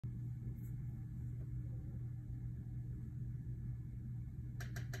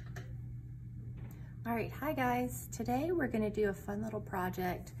All right, hi guys. Today we're going to do a fun little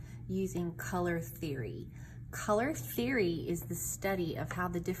project using color theory. Color theory is the study of how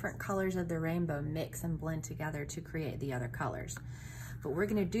the different colors of the rainbow mix and blend together to create the other colors. But we're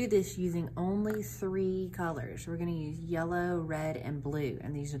going to do this using only 3 colors. We're going to use yellow, red, and blue,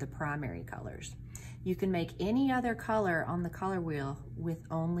 and these are the primary colors. You can make any other color on the color wheel with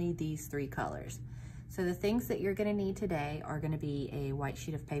only these 3 colors. So the things that you're going to need today are going to be a white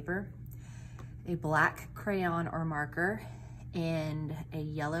sheet of paper, a black crayon or marker, and a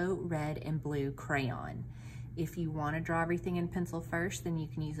yellow, red, and blue crayon. If you want to draw everything in pencil first, then you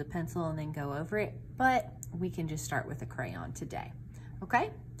can use a pencil and then go over it, but we can just start with a crayon today.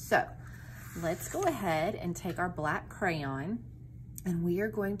 Okay, so let's go ahead and take our black crayon and we are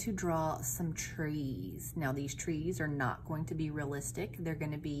going to draw some trees. Now these trees are not going to be realistic. They're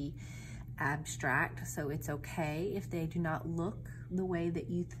going to be abstract, so it's okay if they do not look the way that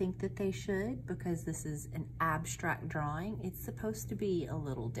you think that they should, because this is an abstract drawing. It's supposed to be a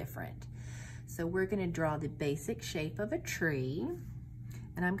little different. So we're going to draw the basic shape of a tree,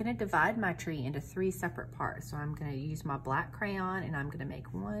 and I'm going to divide my tree into 3 separate parts. So I'm going to use my black crayon and I'm going to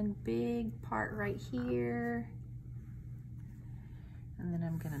make one big part right here, and then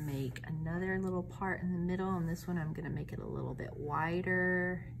I'm going to make another little part in the middle, and this one I'm going to make it a little bit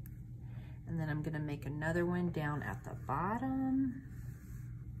wider. And then I'm going to make another one down at the bottom.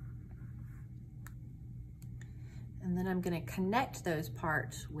 And then I'm going to connect those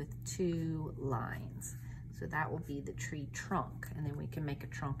parts with 2 lines. So that will be the tree trunk, and then we can make a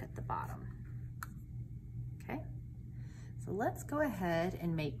trunk at the bottom. Okay, so let's go ahead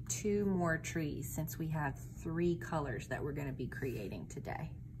and make 2 more trees since we have 3 colors that we're going to be creating today.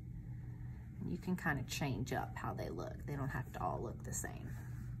 And you can kind of change up how they look. They don't have to all look the same.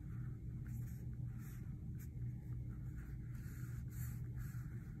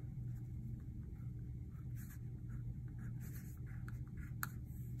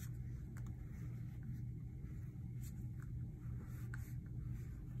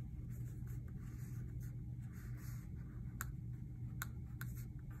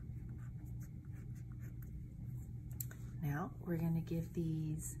 Now we're going to give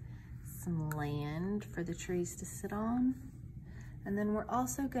these some land for the trees to sit on. And then we're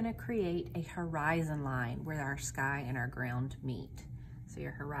also going to create a horizon line where our sky and our ground meet. So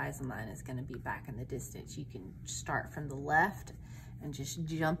your horizon line is going to be back in the distance. You can start from the left and just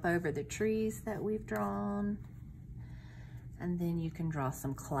jump over the trees that we've drawn. And then you can draw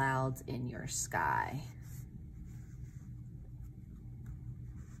some clouds in your sky.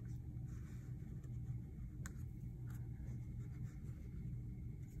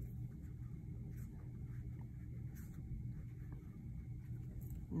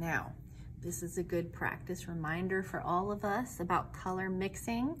 Now, this is a good practice reminder for all of us about color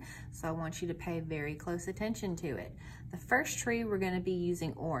mixing, so I want you to pay very close attention to it. The first tree we're going to be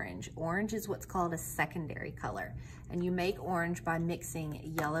using orange. Orange is what's called a secondary color, and you make orange by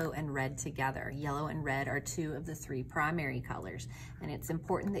mixing yellow and red together. Yellow and red are 2 of the 3 primary colors, and it's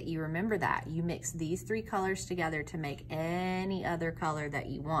important that you remember that. You mix these 3 colors together to make any other color that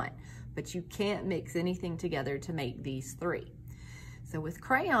you want, but you can't mix anything together to make these 3. So with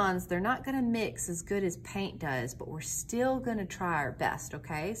crayons, they're not gonna mix as good as paint does, but we're still gonna try our best,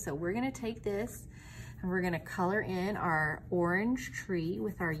 okay? So we're gonna take this and we're gonna color in our orange tree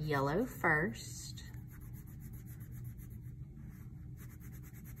with our yellow first.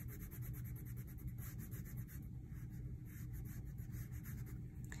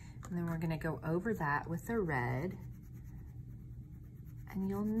 And then we're gonna go over that with the red. And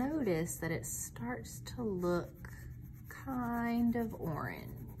you'll notice that it starts to look kind of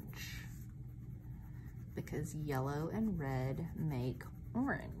orange because yellow and red make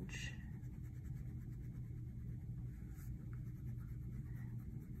orange.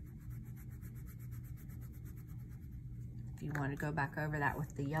 If you want to go back over that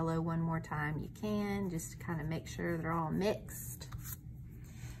with the yellow one more time, you can, just to kind of make sure they're all mixed.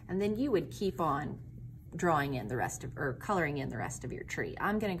 And then you would keep on drawing in the rest of, or coloring in the rest of your tree.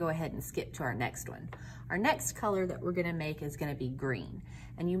 I'm gonna go ahead and skip to our next one. Our next color that we're gonna make is gonna be green.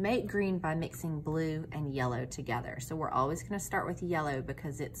 And you make green by mixing blue and yellow together. So we're always gonna start with yellow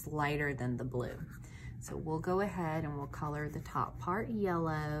because it's lighter than the blue. So we'll go ahead and we'll color the top part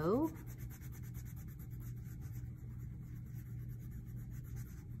yellow.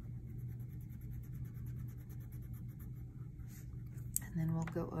 And then we'll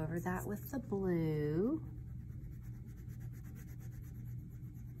go over that with the blue.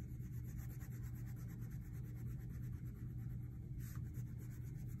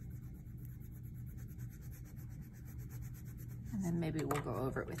 And then maybe we'll go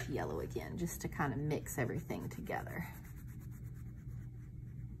over it with yellow again, just to kind of mix everything together.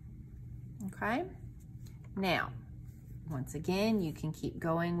 Okay, now, once again, you can keep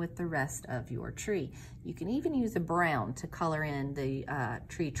going with the rest of your tree. You can even use a brown to color in the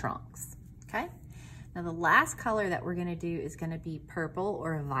tree trunks, okay? Now the last color that we're gonna do is gonna be purple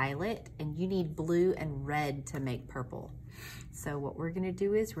or violet, and you need blue and red to make purple. So what we're gonna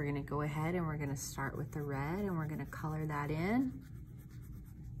do is we're gonna go ahead and we're gonna start with the red and we're gonna color that in.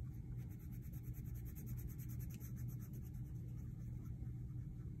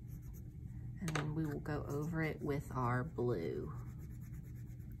 And then we will go over it with our blue.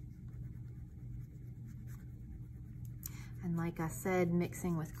 And like I said,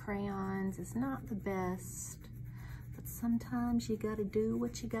 mixing with crayons is not the best, but sometimes you gotta do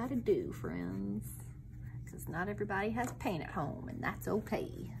what you gotta do, friends. Because not everybody has paint at home, and that's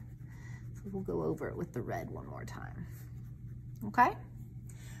okay. So we'll go over it with the red one more time. Okay?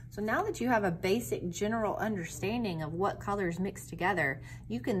 So now that you have a basic general understanding of what colors mix together,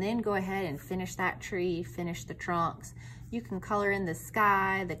 you can then go ahead and finish that tree, finish the trunks. You can color in the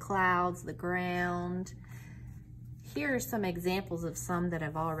sky, the clouds, the ground. Here are some examples of some that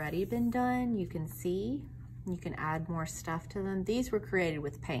have already been done. You can see, you can add more stuff to them. These were created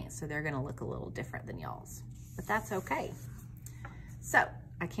with paint, so they're gonna look a little different than y'all's, but that's okay. So,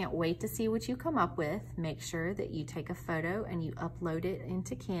 I can't wait to see what you come up with. Make sure that you take a photo and you upload it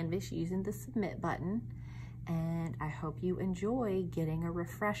into Canvas using the submit button. And I hope you enjoy getting a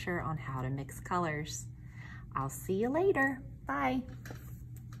refresher on how to mix colors. I'll see you later. Bye.